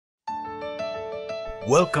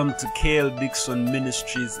Welcome to Dickson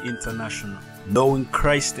Ministries International, knowing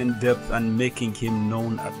Christ in depth and making Him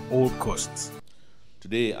known at all costs.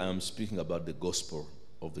 Today I am speaking about the gospel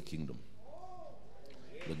of the kingdom.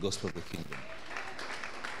 The gospel of the kingdom.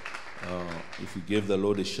 If you gave the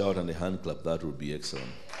Lord a shout and a hand clap, that would be excellent.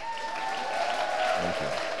 Thank you.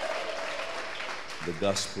 The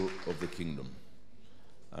gospel of the kingdom.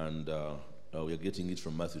 And we are getting it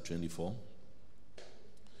from Matthew 24.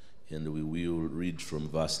 And we will read from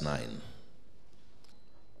verse 9.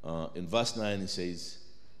 In verse 9 it says,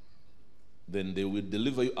 "Then they will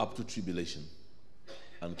deliver you up to tribulation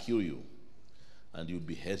and kill you, and you will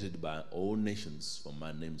be hated by all nations for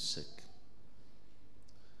my name's sake.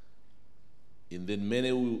 And then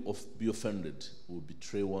many will be offended, will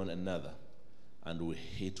betray one another, and will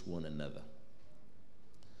hate one another.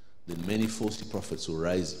 Then many false prophets will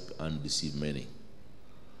rise up and deceive many.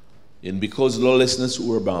 And because lawlessness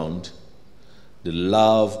will abound, the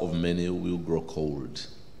love of many will grow cold.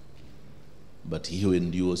 But he who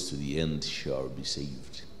endures to the end shall be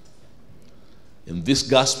saved. And this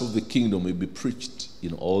gospel of the kingdom will be preached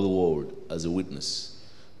in all the world as a witness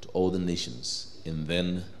to all the nations, and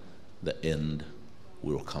then the end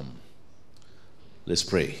will come." Let's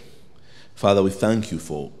pray. Father, we thank you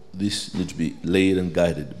for this need to be led and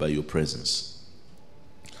guided by your presence.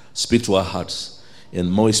 Speak to our hearts, and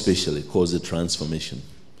more especially cause a transformation.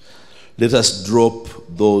 Let us drop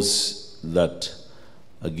those that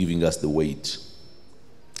are giving us the weight,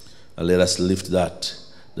 and let us lift that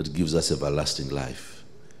gives us everlasting life.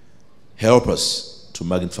 Help us to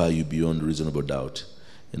magnify you beyond reasonable doubt.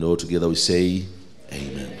 And all together we say,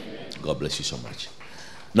 Amen. God bless you so much.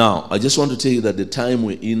 Now, I just want to tell you that the time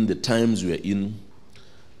we're in, the times we are in,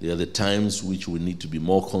 they are the times which we need to be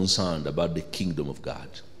more concerned about the kingdom of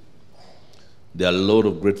God. There are a lot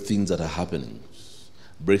of great things that are happening.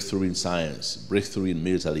 Breakthrough in science, breakthrough in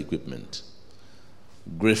military equipment,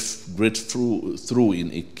 breakthrough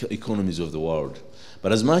in economies of the world.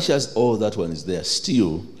 But as much as all that one is there,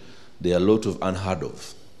 still there are a lot of unheard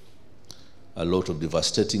of, a lot of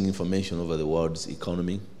devastating information over the world's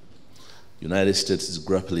economy. United States is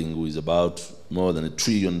grappling with about more than $1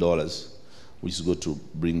 trillion, which is going to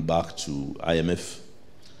bring back to IMF.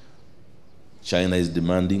 China is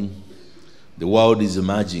demanding. The world is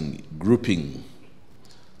emerging, grouping.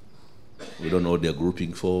 We don't know what they're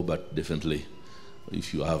grouping for, but definitely,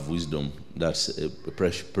 if you have wisdom, that's a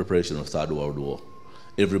preparation of Third World War.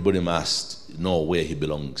 Everybody must know where he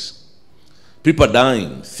belongs. People are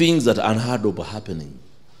dying. Things that are unheard of are happening.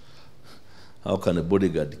 How can a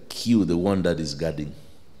bodyguard kill the one that is guarding?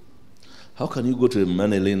 How can you go to a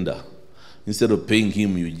money lender? Instead of paying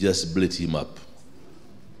him, you just split him up.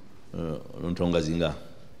 Things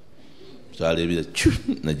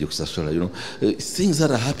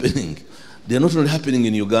that are happening, they're not only happening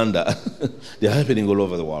in Uganda, they're happening all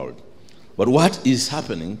over the world. But what is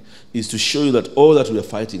happening is to show you that all that we are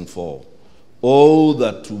fighting for, all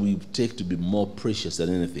that we take to be more precious than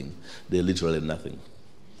anything, they're literally nothing.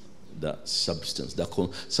 That substance,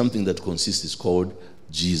 something that consists is called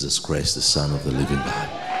Jesus Christ, the Son of the living God.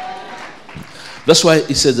 That's why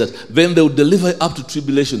it says that then they will deliver you up to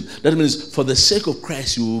tribulation. That means for the sake of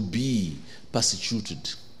Christ you will be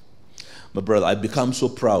persecuted. My brother, I become so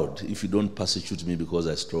proud if you don't persecute me because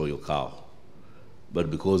I stole your cow, but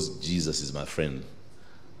because Jesus is my friend.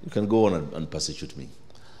 You can go on and persecute me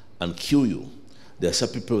and kill you. There are some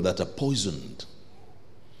people that are poisoned.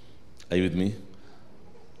 Are you with me?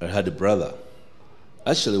 I had a brother.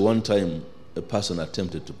 Actually, one time a person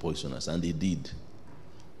attempted to poison us, and he did,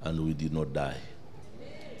 and we did not die.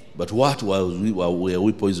 But what were we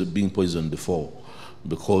being poisoned before?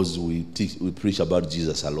 Because we preach about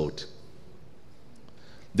Jesus a lot.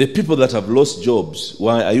 The people that have lost jobs,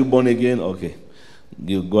 why are you born again? Okay,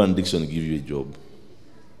 go and Dickson give you a job.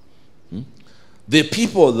 The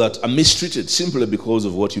people that are mistreated simply because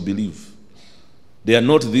of what you believe. They are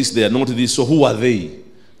not this, they are not this, so who are they?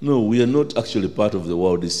 No, we are not actually part of the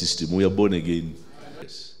world system. We are born again.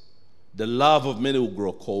 The love of many will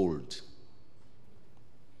grow cold.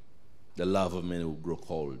 The love of many will grow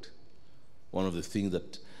cold. One of the things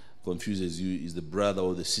that confuses you is the brother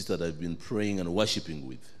or the sister that I've been praying and worshiping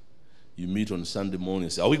with. You meet on Sunday morning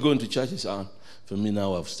and say, "Are we going to church?" I say, "For me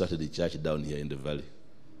now, I've started a church down here in the valley."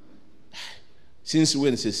 "Since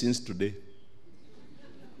when?" I say, "Since today."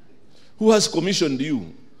 "Who has commissioned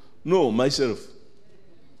you?" "No, myself."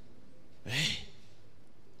 Hey,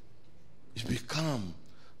 you become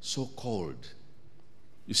so cold.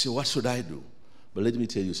 You say, "What should I do?" But let me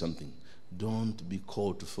tell you something. Don't be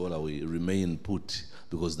called to fall away. Remain put,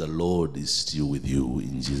 because the Lord is still with you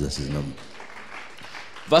in Jesus' name.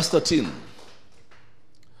 Verse 13.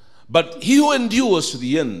 But he who endures to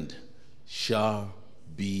the end shall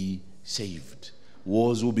be saved.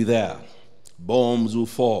 Wars will be there. Bombs will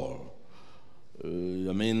fall.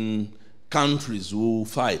 Countries will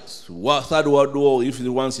fight. Third World War, if it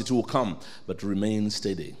wants, it will come. But remain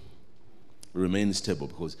steady. Remain stable,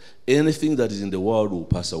 because anything that is in the world will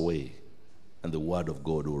pass away and the word of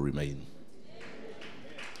God will remain.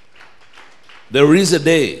 There is a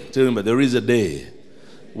day, tell me, there is a day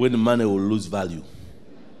when money will lose value.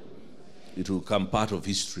 It will become part of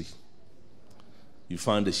history. You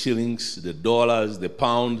find the shillings, the dollars, the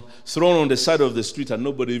pound thrown on the side of the street and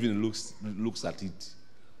nobody even looks at it.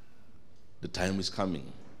 The time is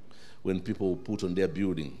coming when people will put on their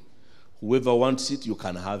building, whoever wants it, you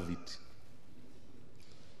can have it.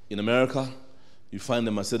 In America, you find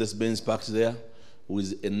the Mercedes-Benz parked there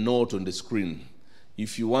with a note on the screen.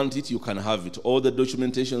 If you want it, you can have it. All the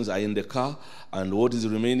documentations are in the car, and what is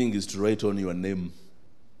remaining is to write on your name.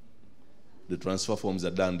 The transfer forms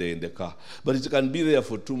are done there in the car. But it can be there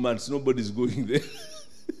for 2 months. Nobody's going there.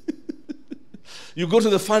 You go to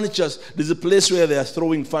the furniture. There's a place where they are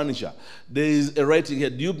throwing furniture. There is a writing here.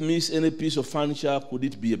 Do you miss any piece of furniture? Could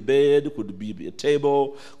it be a bed? Could it be a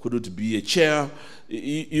table? Could it be a chair?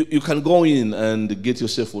 You can go in and get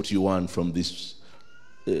yourself what you want from this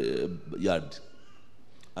yard.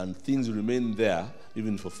 And things remain there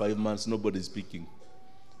even for 5 months. Nobody's picking.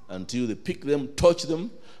 Until they pick them, touch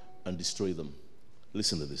them, and destroy them.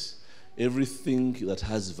 Listen to this. Everything that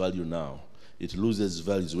has value now, it loses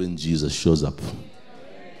value when Jesus shows up.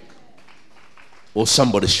 Or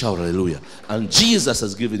somebody shout hallelujah. And Jesus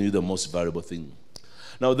has given you the most valuable thing.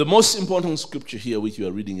 Now, the most important scripture here which you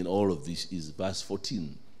are reading in all of this is verse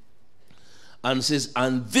 14. And it says,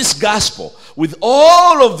 and this gospel, with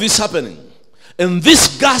all of this happening, and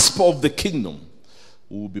this gospel of the kingdom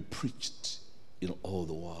will be preached in all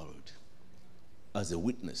the world as a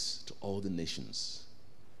witness to all the nations.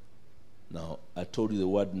 Now, I told you the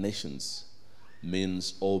word nations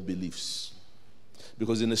means all beliefs.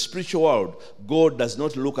 Because in the spiritual world, God does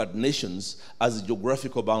not look at nations as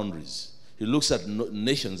geographical boundaries. He looks at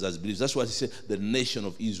nations as beliefs. That's why he said the nation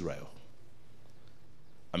of Israel.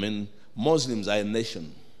 Muslims are a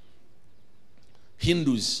nation.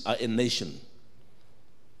 Hindus are a nation.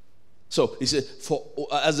 So he said,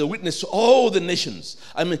 as a witness to all the nations.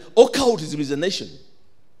 Occultism is a nation.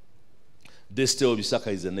 Deste Obisaka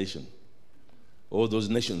is a nation. All those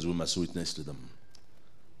nations, we must witness to them.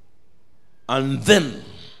 And then,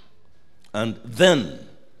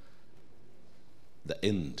 the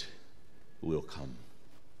end will come.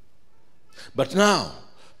 But now,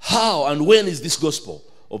 how and when is this gospel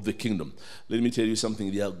of the kingdom? Let me tell you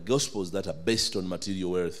something. There are gospels that are based on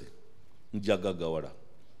material wealth.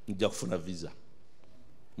 Visa.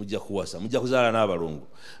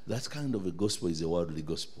 That kind of a gospel is a worldly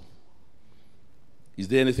gospel. Is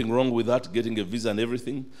there anything wrong with that, getting a visa and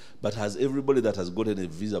everything? But has everybody that has gotten a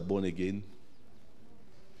visa born again?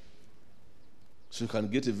 So you can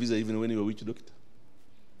get a visa even when you're a witch doctor.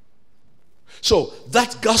 So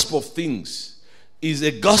that gospel of things is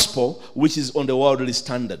a gospel which is on the worldly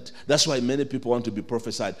standard. That's why many people want to be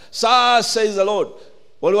prophesied. Sir, says the Lord.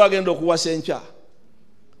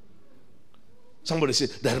 Somebody say,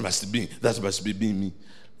 that must be me.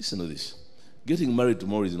 Listen to this. Getting married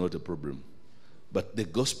tomorrow is not a problem. But the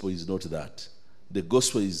gospel is not that. The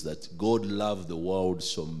gospel is that God loved the world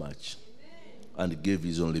so much and gave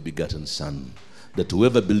his only begotten Son, that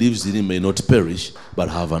whoever believes in him may not perish but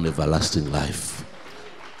have an everlasting life.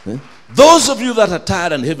 Those of you that are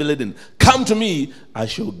tired and heavy laden, come to me, I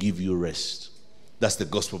shall give you rest. That's the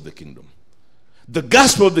gospel of the kingdom. The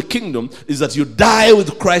gospel of the kingdom is that you die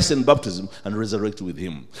with Christ in baptism and resurrect with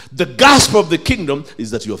him. The gospel of the kingdom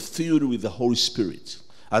is that you are filled with the Holy Spirit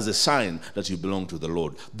as a sign that you belong to the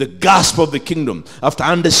Lord. The gospel of the kingdom, after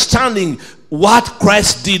understanding what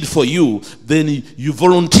Christ did for you, then you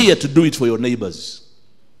volunteer to do it for your neighbors.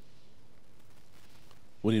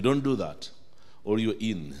 When you don't do that, all you're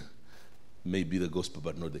in may be the gospel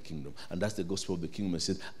but not the kingdom. And that's the gospel of the kingdom. It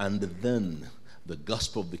says, and then the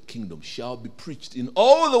gospel of the kingdom shall be preached in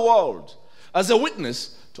all the world as a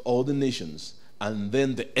witness to all the nations, and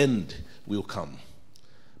then the end will come.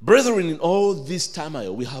 Brethren, in all this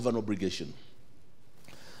turmoil, we have an obligation.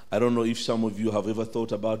 I don't know if some of you have ever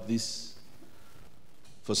thought about this.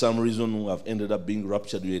 For some reason, we have ended up being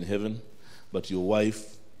raptured, you're in heaven, but your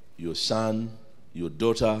wife, your son, your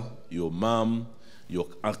daughter, your mom, your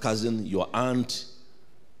cousin, your aunt,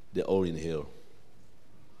 they're all in hell.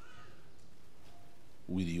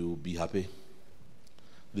 Will you be happy?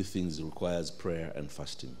 These things requires prayer and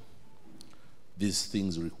fasting. These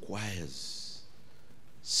things requires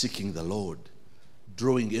seeking the Lord,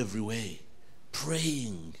 drawing every way,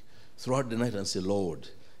 praying throughout the night and say, Lord,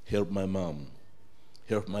 help my mom,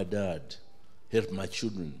 help my dad, help my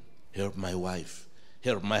children, help my wife,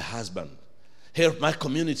 help my husband, help my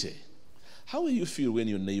community. How will you feel when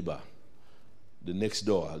your neighbor, the next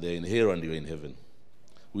door, they're in hell and you're in heaven?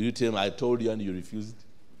 Will you tell them, I told you and you refused?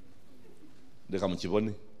 They come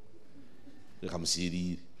chiboni. They come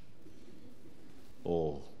siri.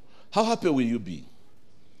 Oh, how happy will you be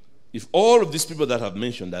if all of these people that I've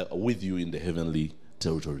mentioned are with you in the heavenly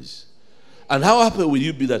territories? And how happy will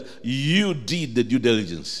you be that you did the due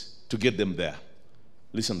diligence to get them there?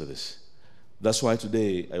 Listen to this. That's why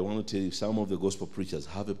today I want to tell you, some of the gospel preachers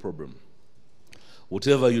have a problem.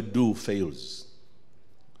 Whatever you do fails.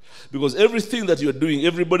 Because everything that you're doing,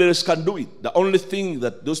 everybody else can do it. The only thing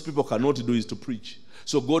that those people cannot do is to preach.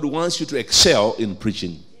 So God wants you to excel in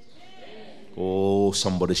preaching. Oh,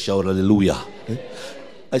 somebody shout hallelujah.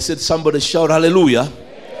 I said somebody shout hallelujah.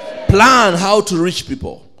 Plan how to reach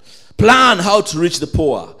people. Plan how to reach the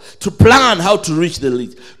poor. To plan how to reach the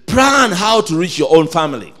elite. Plan how to reach your own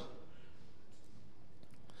family.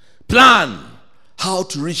 Plan how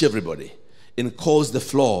to reach everybody and cause the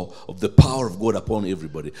flow of the power of God upon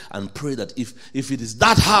everybody. And pray that if it is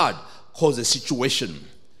that hard, cause a situation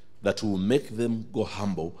that will make them go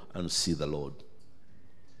humble and see the Lord.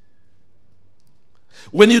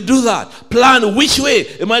 When you do that, plan which way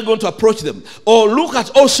am I going to approach them. Or look at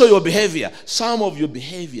also your behavior. Some of your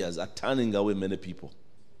behaviors are turning away many people.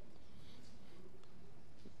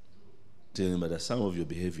 Tell them that some of your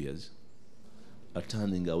behaviors are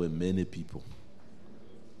turning away many people.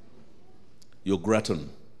 You're glutton.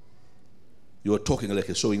 You're talking like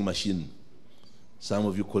a sewing machine. Some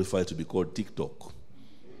of you qualify to be called TikTok.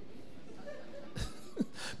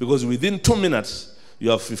 Because within 2 minutes, you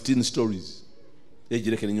have 15 stories.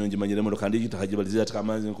 You're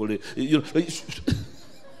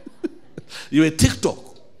a TikTok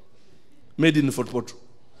made in Fort Portal.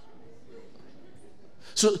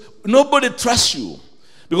 So nobody trusts you.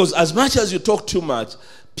 Because as much as you talk too much,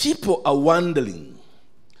 people are wondering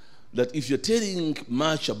that if you're telling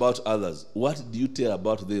much about others, what do you tell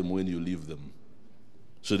about them when you leave them?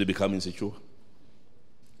 So they become insecure.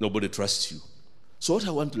 Nobody trusts you. So what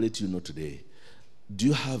I want to let you know today, do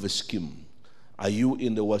you have a scheme? Are you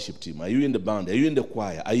in the worship team? Are you in the band? Are you in the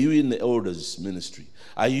choir? Are you in the elders ministry?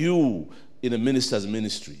 Are you in a minister's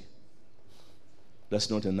ministry? That's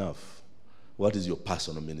not enough. What is your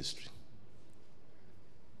personal ministry?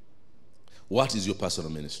 What is your personal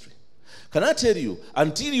ministry? Can I tell you,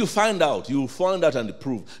 until you find out, you will find out and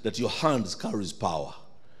prove that your hands carries power.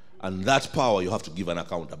 And that power, you have to give an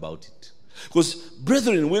account about it. Because,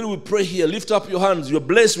 brethren, when we pray here, lift up your hands, you're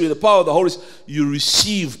blessed with the power of the Holy Spirit, you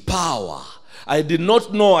receive power. I did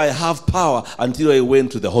not know I have power until I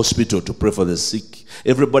went to the hospital to pray for the sick.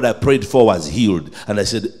 Everybody I prayed for was healed. And I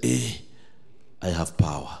said, I have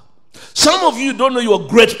power. Some of you don't know you are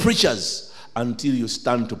great preachers until you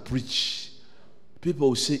stand to preach. People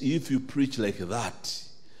will say, if you preach like that,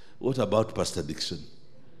 what about Pastor Dickson?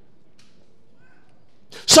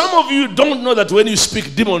 Some of you don't know that when you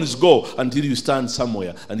speak, demons go until you stand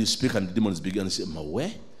somewhere and you speak and the demons begin to say,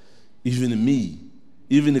 where? Even me,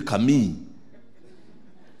 even Kami.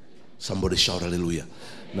 Somebody shout hallelujah.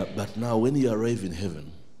 But now when you arrive in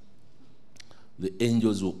heaven, the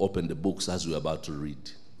angels will open the books as we're about to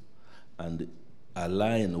read and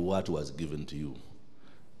align what was given to you.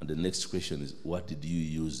 And the next question is, what did you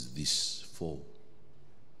use this for?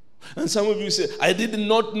 And some of you say, I did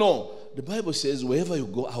not know. The Bible says, wherever you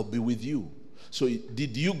go, I'll be with you. So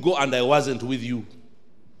did you go and I wasn't with you?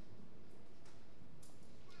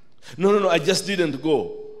 No, I just didn't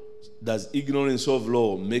go. Does ignorance of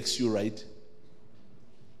law makes you right?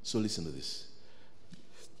 So listen to this.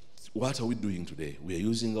 What are we doing today? We are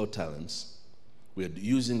using our talents. We are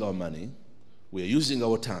using our money. We are using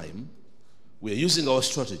our time. We are using our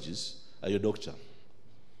strategies. Are you a doctor?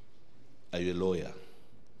 Are you a lawyer?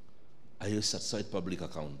 Are you a certified public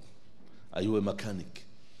accountant? Are you a mechanic?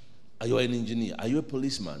 Are you an engineer? Are you a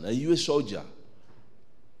policeman? Are you a soldier?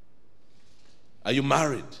 Are you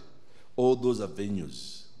married? All those are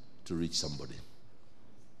venues to reach somebody.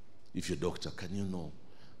 If you're a doctor, can you know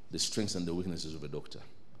the strengths and the weaknesses of a doctor?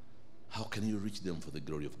 How can you reach them for the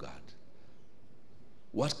glory of God?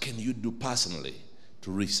 What can you do personally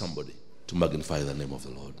to reach somebody to magnify the name of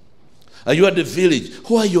the Lord? Are you at the village?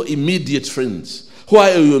 Who are your immediate friends? Who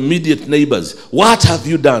are your immediate neighbors? What have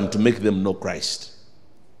you done to make them know Christ?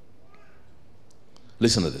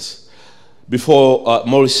 Listen to this. Before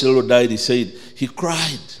Maurice Sello died, he said, he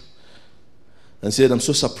cried and said, I'm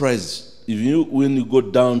so surprised. When you go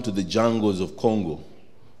down to the jungles of Congo,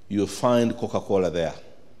 you'll find Coca-Cola there.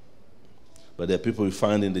 But there are people you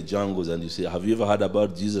find in the jungles and you say, have you ever heard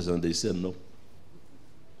about Jesus? And they say no.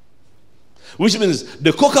 Which means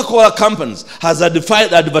the Coca-Cola companies has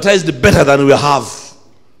advertised better than we have.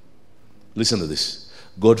 Listen to this.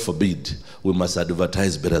 God forbid we must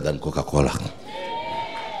advertise better than Coca-Cola.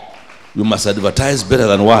 We must advertise better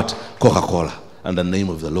than what? Coca-Cola. And the name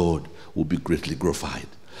of the Lord will be greatly glorified.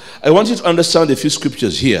 I want you to understand a few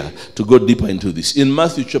scriptures here to go deeper into this. In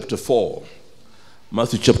Matthew chapter 4,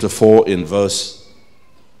 Matthew chapter 4 in verse,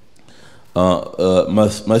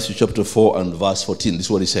 Matthew chapter 4 and verse 14, this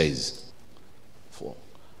is what he says.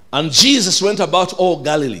 And Jesus went about all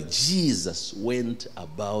Galilee. Jesus went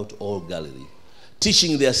about all Galilee,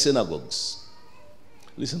 teaching their synagogues.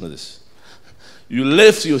 Listen to this. You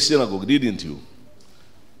left your synagogue, didn't you?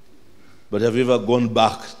 But have you ever gone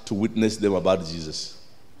back to witness them about Jesus?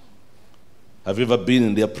 Have you ever been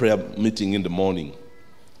in their prayer meeting in the morning?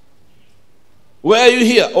 Where are you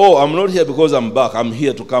here? Oh, I'm not here because I'm back. I'm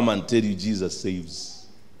here to come and tell you Jesus saves.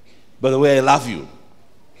 By the way, I love you.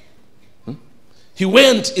 He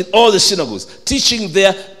went in all the synagogues, teaching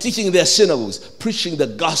their synagogues, preaching the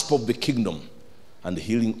gospel of the kingdom, and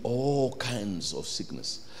healing all kinds of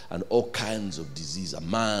sickness and all kinds of disease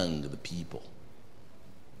among the people.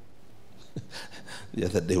 The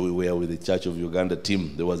other day we were with the Church of Uganda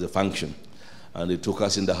team. There was a function, and they took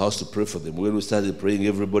us in the house to pray for them. When we started praying,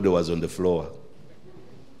 everybody was on the floor.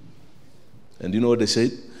 And you know what they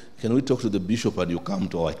said? Can we talk to the bishop and you come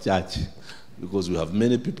to our church? Because we have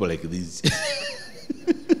many people like these.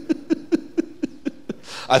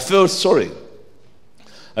 I felt sorry.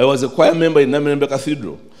 I was a choir member in Int'l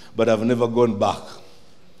Cathedral, but I've never gone back.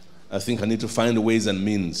 I think I need to find ways and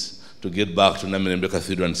means to get back to Int'l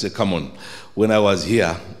Cathedral and say, come on, when I was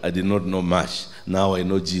here, I did not know much. Now I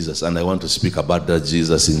know Jesus, and I want to speak about that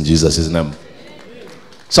Jesus in Jesus' name.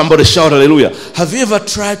 Somebody shout hallelujah. Have you ever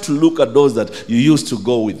tried to look at those that you used to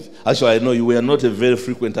go with? Actually, I know you were not a very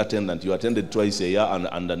frequent attendant. You attended twice a year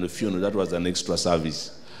and a funeral. That was an extra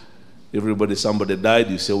service. Somebody died,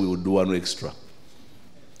 you say we would do one extra.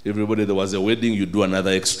 Everybody, there was a wedding, you do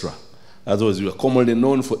another extra. Otherwise, you were commonly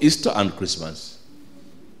known for Easter and Christmas.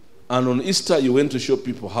 And on Easter, you went to show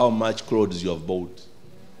people how much clothes you have bought.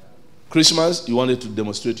 Christmas, you wanted to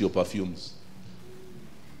demonstrate your perfumes.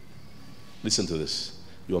 Listen to this.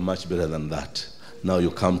 You are much better than that. Now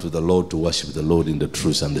you come to the Lord to worship the Lord in the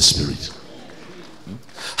truth and the Spirit.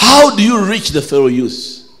 How do you reach the fellow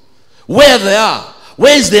youth? Where they are?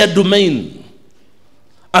 Where is their domain?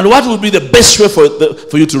 And what would be the best way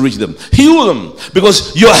for you to reach them? Heal them.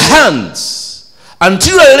 Because your hands,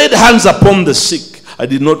 until I laid hands upon the sick, I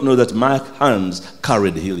did not know that my hands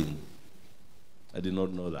carried healing. I did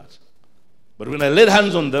not know that. But when I laid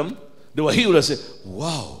hands on them, they were healed. I said,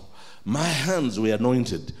 wow, my hands were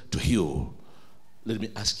anointed to heal. Let me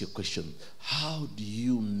ask you a question. How do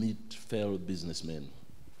you meet fellow businessmen?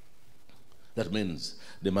 That means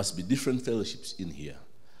there must be different fellowships in here.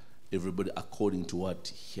 Everybody according to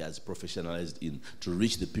what he has professionalized in to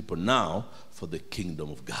reach the people now for the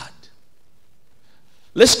kingdom of God.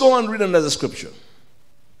 Let's go and read another scripture.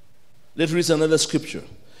 Let's read another scripture.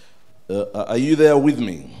 Are you there with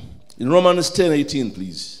me? In Romans 10:18,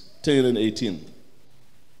 please. 10 and 18.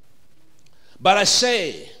 But I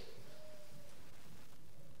say,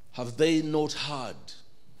 have they not heard?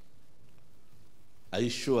 Are you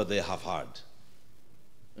sure they have heard?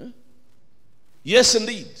 Yes,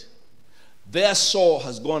 indeed. Their soul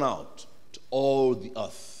has gone out to all the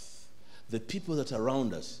earth. The people that are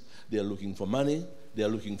around us, they are looking for money, they are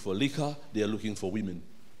looking for liquor, they are looking for women.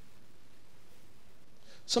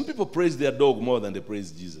 Some people praise their dog more than they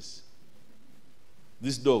praise Jesus.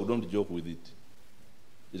 This dog, don't joke with it.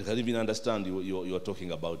 It can't even understand you are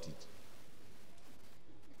talking about it.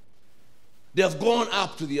 They have gone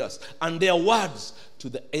up to the earth, and their words to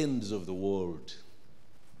the ends of the world.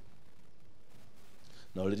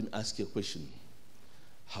 Now let me ask you a question.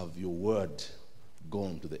 Have your word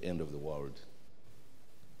gone to the end of the world?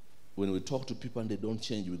 When we talk to people and they don't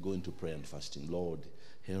change, we go into prayer and fasting. Lord,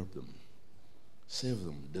 help them. Save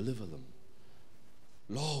them. Deliver them.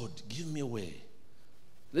 Lord, give me a way.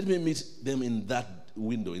 Let me meet them in that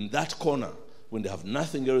window, in that corner, when they have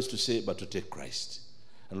nothing else to say but to take Christ.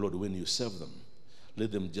 And Lord, when you serve them,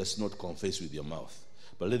 let them just not confess with your mouth,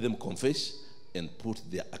 but let them confess and put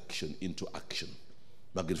their action into action.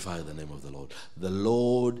 Magnify the name of the Lord. The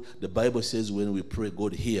Lord, the Bible says when we pray,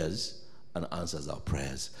 God hears and answers our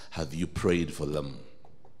prayers. Have you prayed for them?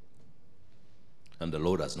 And the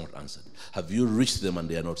Lord has not answered. Have you reached them and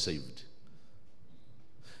they are not saved?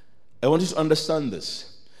 I want you to understand this.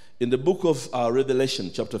 In the book of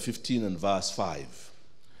Revelation, chapter 15 and verse 5,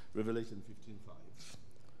 Revelation 15:5.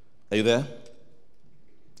 Are you there?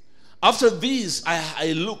 After these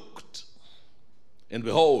I looked, and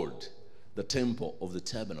behold, the temple of the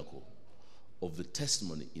tabernacle of the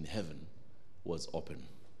testimony in heaven was open.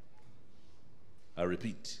 I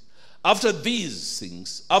repeat, after these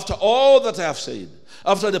things, after all that I have said,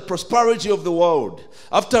 after the prosperity of the world,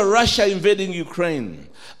 after Russia invading Ukraine,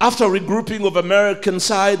 after regrouping of American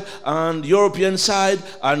side and European side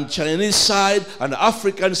and Chinese side and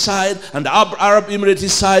African side and Arab Emirates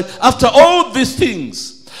side, after all these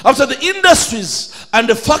things, after the industries and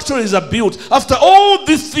the factories are built, after all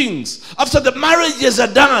these things, after the marriages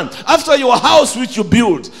are done, after your house which you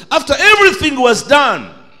built, after everything was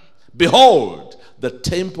done, behold, the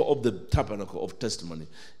temple of the tabernacle of testimony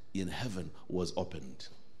in heaven was opened.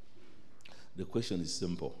 The question is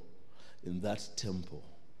simple. In that temple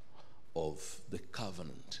of the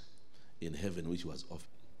covenant in heaven which was opened,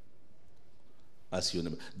 ask your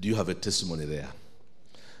neighbor, do you have a testimony there?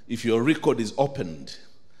 If your record is opened,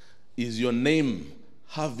 is your name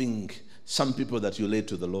having some people that you led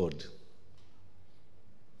to the Lord?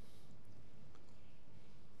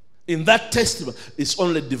 In that testimony, it's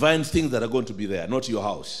only divine things that are going to be there, not your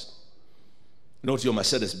house, not your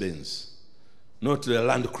Mercedes-Benz, not your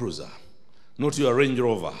Land Cruiser, not your Range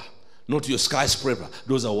Rover, not your skyscraper.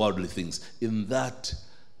 Those are worldly things. In that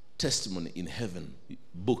testimony in heaven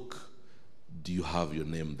book, do you have your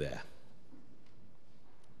name there?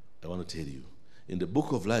 I want to tell you, in the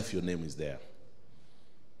book of life, your name is there.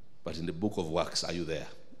 But in the book of works, are you there?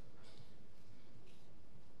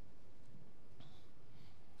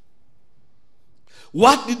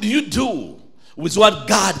 What did you do with what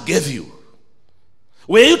God gave you?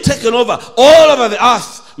 Were you taken over all over the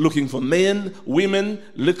earth looking for men, women,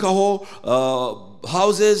 liquor,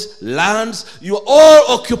 houses, lands? You are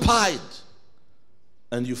all occupied.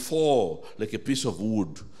 And you fall like a piece of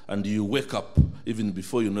wood and you wake up even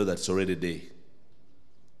before you know that it's already day.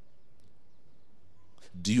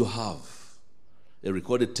 Do you have a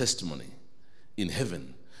recorded testimony in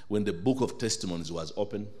heaven when the book of testimonies was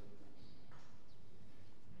open?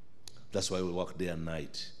 That's why we work day and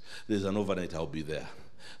night. There's an overnight, I'll be there.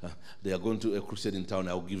 They are going to a crusade in town,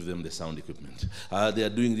 I'll give them the sound equipment. They are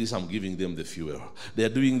doing this, I'm giving them the fuel. They are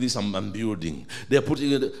doing this, I'm building. They are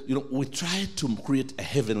putting it, we try to create a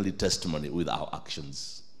heavenly testimony with our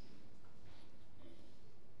actions.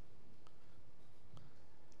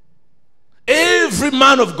 Every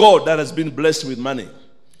man of God that has been blessed with money,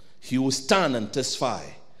 he will stand and testify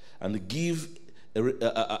and give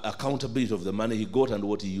accountability of the money he got and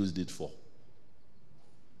what he used it for.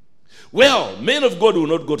 Well, men of God will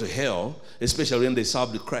not go to hell, especially when they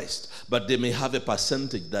serve the Christ, but they may have a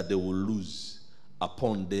percentage that they will lose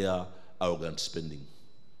upon their arrogant spending.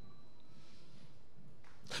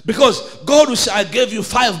 Because God will say, I gave you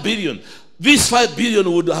 5 billion. This 5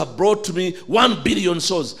 billion would have brought to me 1 billion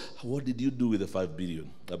souls. What did you do with the 5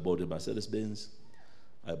 billion? I bought a Mercedes-Benz.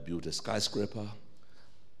 I built a skyscraper.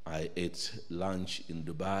 I ate lunch in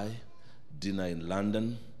Dubai, dinner in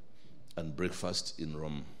London, and breakfast in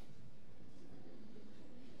Rome.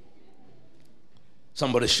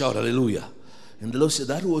 Somebody shout hallelujah. And the Lord said,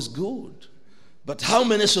 that was good. But how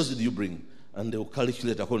many souls did you bring? And they will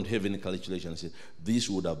calculate according to heavenly calculation and say, this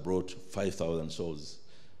would have brought 5,000 souls.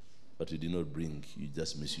 But you did not bring, you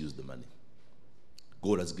just misused the money.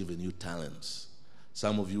 God has given you talents.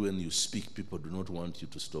 Some of you, when you speak, people do not want you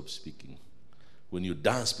to stop speaking. When you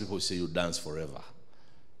dance, people say you dance forever.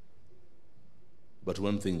 But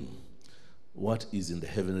one thing, what is in the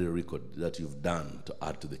heavenly record that you've done to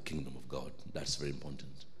add to the kingdom of God? That's very important.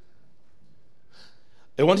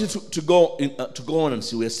 I want you to go on and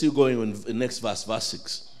see. We're still going in the next verse, verse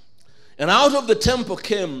 6. And out of the temple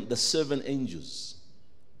came the 7 angels,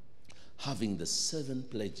 having the 7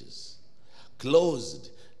 pledges, clothed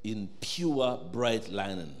in pure bright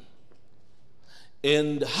linen,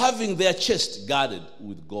 and having their chest guarded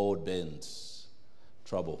with gold bands.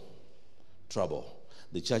 Trouble.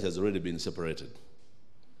 The church has already been separated.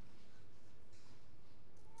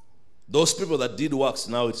 Those people that did works,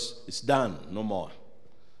 now it's done, no more.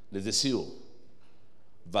 There's a seal.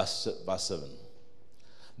 Verse 7.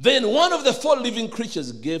 Then one of the 4 living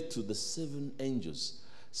creatures gave to the 7 angels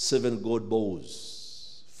 7 gold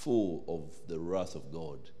bowls full of the wrath of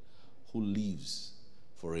God, who lives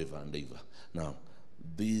forever and ever. Now,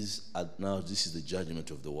 this is the judgment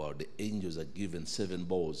of the world. The angels are given 7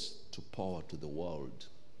 bowls to pour to the world.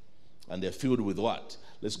 And they're filled with what?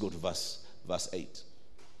 Let's go to verse 8.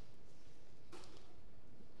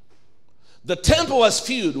 The temple was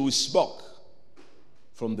filled with smoke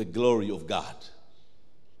from the glory of God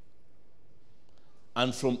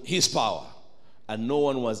and from his power. and no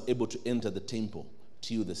one was able to enter the temple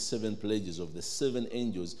till the 7 pledges of the 7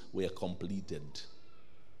 angels were completed.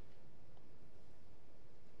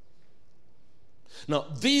 Now,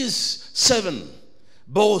 these 7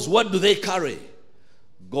 bowls, what do they carry?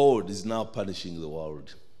 God is now punishing the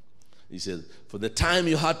world. He says, for the time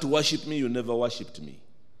you had to worship me, you never worshipped me.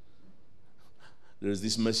 There is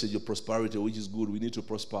this message of prosperity, which is good. We need to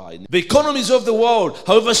prosper. The economies of the world,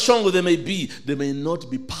 however strong they may be, they may not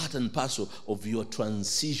be part and parcel of your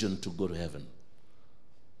transition to go to heaven.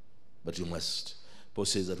 But you must. Paul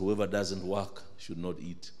says that whoever doesn't work should not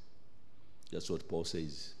eat. That's what Paul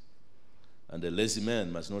says. And a lazy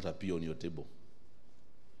man must not appear on your table.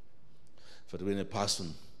 But when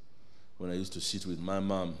I used to sit with my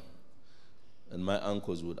mom, and my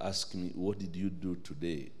uncles would ask me, what did you do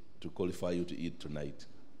today to qualify you to eat tonight?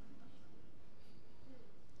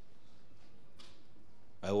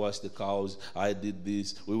 I washed the cows, I did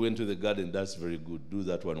this, we went to the garden. That's very good. Do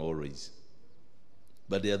that one always.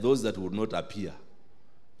 But there are those that would not appear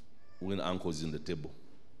when uncle is in the table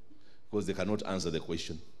because they cannot answer the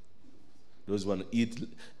question. Those one eat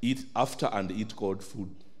after and eat cold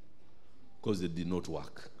food because they did not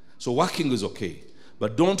work. So working is okay,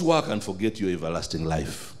 but don't work and forget your everlasting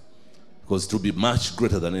life, because it will be much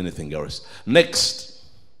greater than anything else. Next,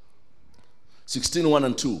 16:1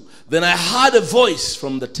 and 2. Then I heard a voice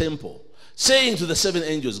from the temple saying to the 7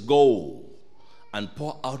 angels, go and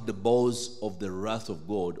pour out the bowls of the wrath of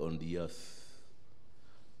God on the earth.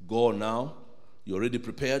 Go now, you're already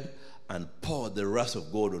prepared, and pour the wrath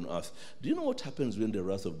of God on earth. Do you know what happens when the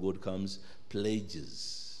wrath of God comes?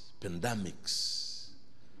 Plagues, pandemics,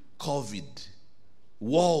 COVID,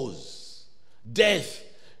 wars, death,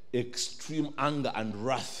 extreme anger and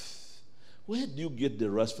wrath. Where do you get the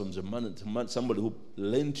wrath from? Somebody who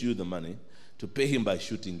lent you the money to pay him by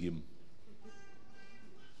shooting him.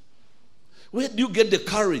 Where do you get the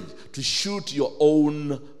courage to shoot your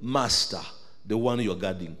own master, the one you're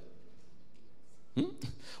guarding?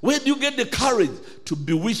 Where do you get the courage to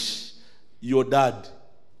bewitch your dad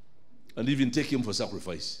and even take him for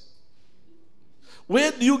sacrifice?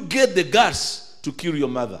 Where do you get the guts to kill your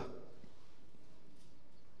mother?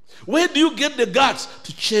 Where do you get the guts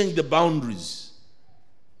to change the boundaries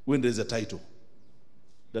when there's a title?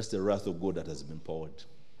 That's the wrath of God that has been poured.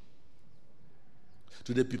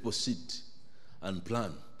 Today people sit and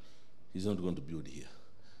plan. He's not going to build here.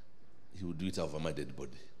 He will do it over my dead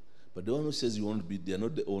body. But the one who says you won't be, they are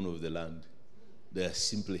not the owner of the land. They are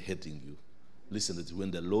simply hating you. Listen, that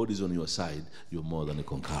when the Lord is on your side, you're more than a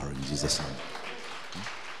conqueror in Jesus' name.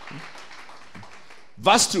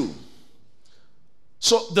 Verse 2.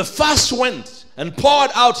 So the first went and poured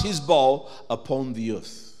out his bowl upon the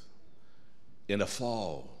earth. In a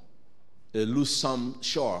fall, a loathsome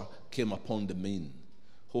shore came upon the men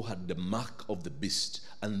who had the mark of the beast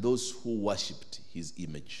and those who worshipped his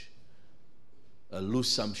image. A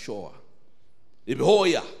loathsome shore.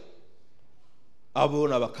 Ibihoya.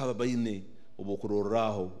 Abona bakaba bayine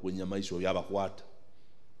obokuroraho wenyamaisho yabakwata.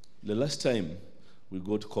 The last time we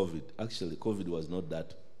got COVID, actually COVID was not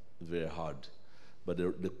that very hard. But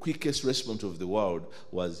the quickest response of the world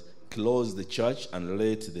was close the church and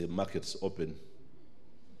let the markets open.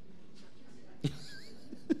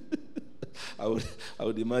 I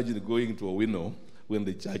would imagine going to a window when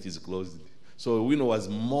the church is closed. So a window was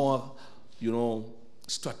more,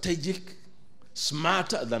 strategic,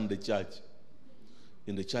 smarter than the church.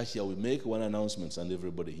 In the church here, we make one announcement and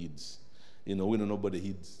everybody heeds. In a window, nobody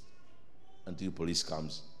heeds until police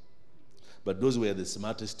comes. But those were the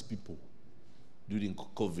smartest people during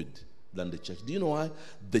COVID than the church. Do you know why?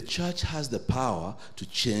 The church has the power to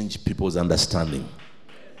change people's understanding.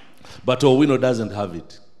 But Owino doesn't have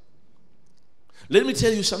it. Let me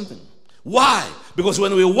tell you something. Why? Because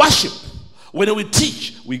when we worship, when we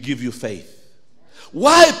teach, we give you faith.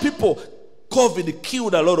 Why COVID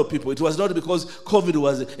killed a lot of people? It was not because COVID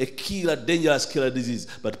was a killer, dangerous killer disease,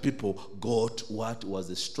 but people got what was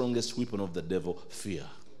the strongest weapon of the devil, fear.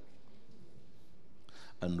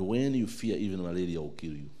 And when you fear, even malaria will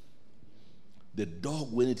kill you. The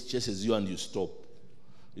dog, when it chases you and you stop,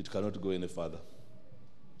 it cannot go any further.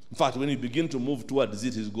 In fact, when you begin to move towards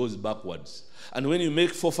it, it goes backwards. And when you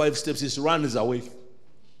make 4 or 5 steps, it runs away.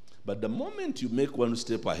 But the moment you make 1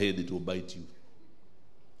 step ahead, it will bite you.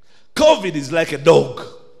 COVID is like a dog.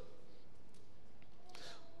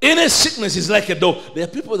 Any sickness is like a dog. There are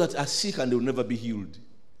people that are sick and they will never be healed.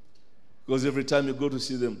 Because every time you go to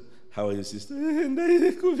see them, how are you, sister?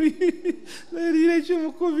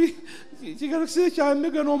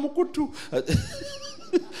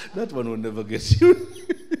 That one will never get you.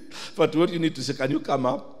 But what you need to say, can you come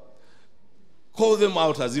up? Call them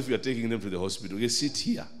out as if you're taking them to the hospital. You sit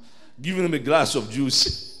here, giving them a glass of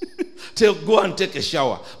juice. Go and take a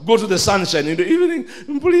shower. Go to the sunshine in the evening.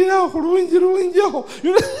 You know?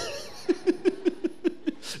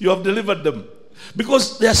 You have delivered them.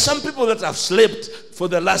 Because there are some people that have slept for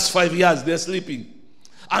the last 5 years. They're sleeping.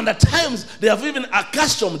 And at times, they have even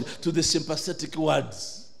accustomed to the sympathetic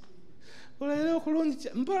words. You know?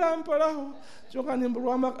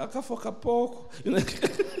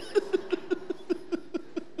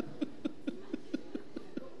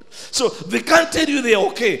 So they can't tell you they're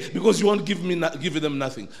okay because you won't give them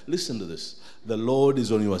nothing. Listen to this. The Lord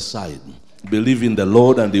is on your side. Believe in the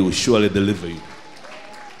Lord and He will surely deliver you.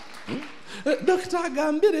 Dr.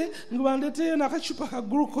 Gambire, ngubandete nakachupa ka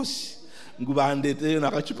glucose. Ngubandete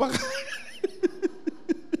nakachupa.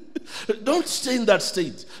 Don't stay in that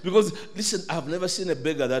state. Because, listen, I've never seen a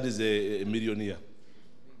beggar that is a millionaire.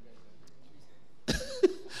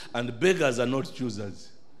 And beggars are not choosers.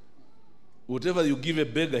 Whatever you give a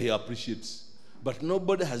beggar, he appreciates. But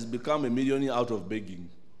nobody has become a millionaire out of begging.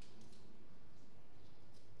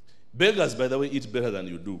 Beggars, by the way, eat better than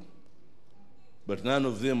you do. But none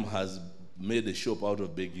of them has made a shop out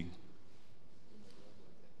of begging.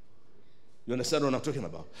 You understand what I'm talking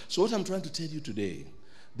about? So what I'm trying to tell you today,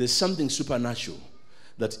 there's something supernatural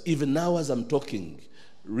that even now as I'm talking,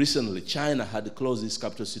 recently China had closed its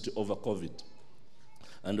capital city over COVID.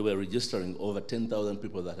 And they were registering over 10,000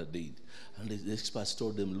 people that had died. And the experts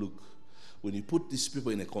told them, look, when you put these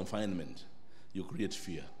people in a confinement, you create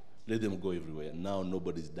fear. Let them go everywhere. Now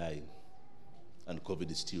nobody's dying. And COVID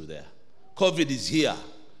is still there. COVID is here.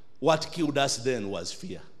 What killed us then was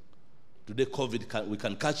fear. Today COVID, we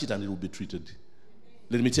can catch it and it will be treated.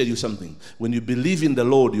 Let me tell you something. When you believe in the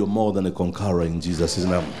Lord, you're more than a conqueror in Jesus'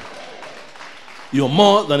 name. You're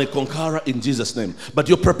more than a conqueror in Jesus' name. But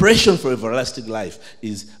your preparation for everlasting life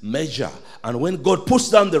is major. And when God puts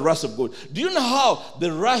down the wrath of God, do you know how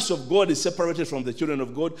the wrath of God is separated from the children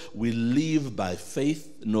of God? We live by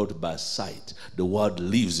faith, not by sight. The world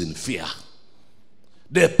lives in fear.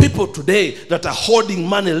 There are people today that are hoarding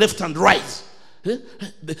money left and right.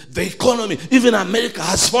 The economy, even America,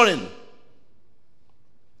 has fallen.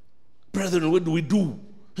 Brethren, what do we do?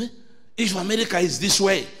 If America is this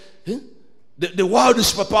way, the world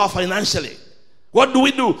is superpower financially. What do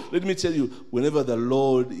we do? Let me tell you, whenever the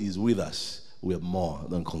Lord is with us, we are more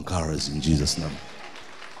than conquerors in Jesus' name.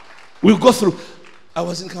 We'll go through. I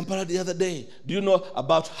was in Kampala the other day. Do you know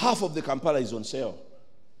about half of the Kampala is on sale?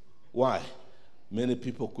 Why? Many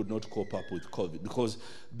people could not cope up with COVID because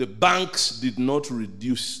the banks did not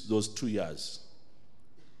reduce those 2 years.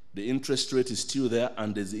 The interest rate is still there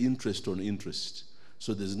and there's interest on interest.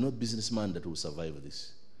 So there's no businessman that will survive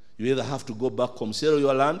this. You either have to go back home, sell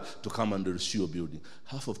your land to come and rescue your building.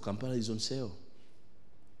 Half of Kampala is on sale.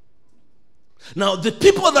 Now, the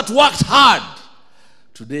people that worked hard,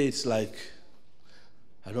 today it's like,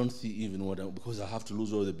 I don't see even what, because I have to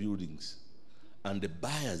lose all the buildings. And the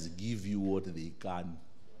buyers give you what they can.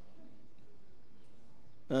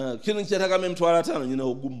 Then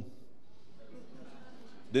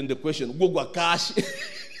the question, go cash.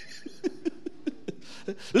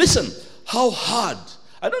 Listen, how hard.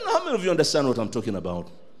 I don't know how many of you understand what I'm talking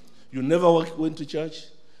about. You never went to church.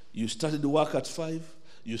 You started work at 5.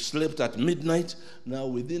 You slept at midnight. Now,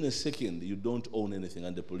 within a second, you don't own anything,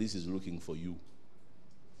 and the police is looking for you.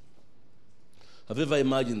 Have you ever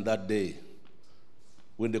imagined that day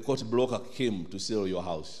when the court blocker came to sell your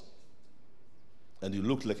house, and you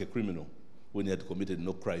looked like a criminal when you had committed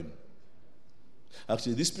no crime?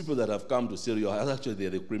 Actually, these people that have come to sell your house, actually, they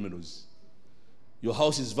are the criminals. Your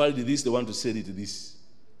house is valued this, they want to sell it this.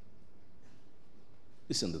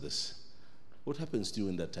 Listen to this. What happens to you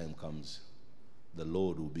when that time comes? The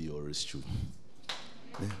Lord will be your rescue.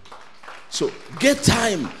 Yeah. So get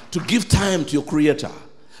time to give time to your Creator.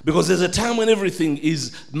 Because there's a time when everything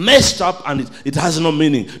is messed up and it has no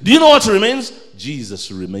meaning. Do you know what remains?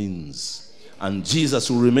 Jesus remains. And Jesus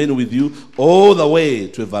will remain with you all the way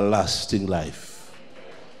to everlasting life.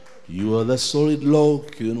 You are the solid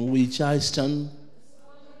rock in which I stand.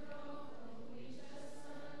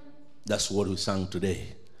 That's what we sang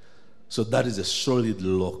today. So that is a solid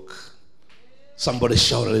rock. Somebody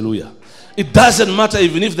shout hallelujah. It doesn't matter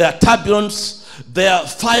even if there are turbulence, there are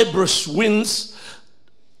fibrous winds.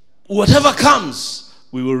 Whatever comes,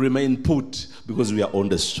 we will remain put because we are on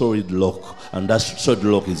the solid rock. And that solid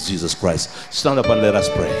rock is Jesus Christ. Stand up and let us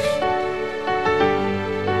pray.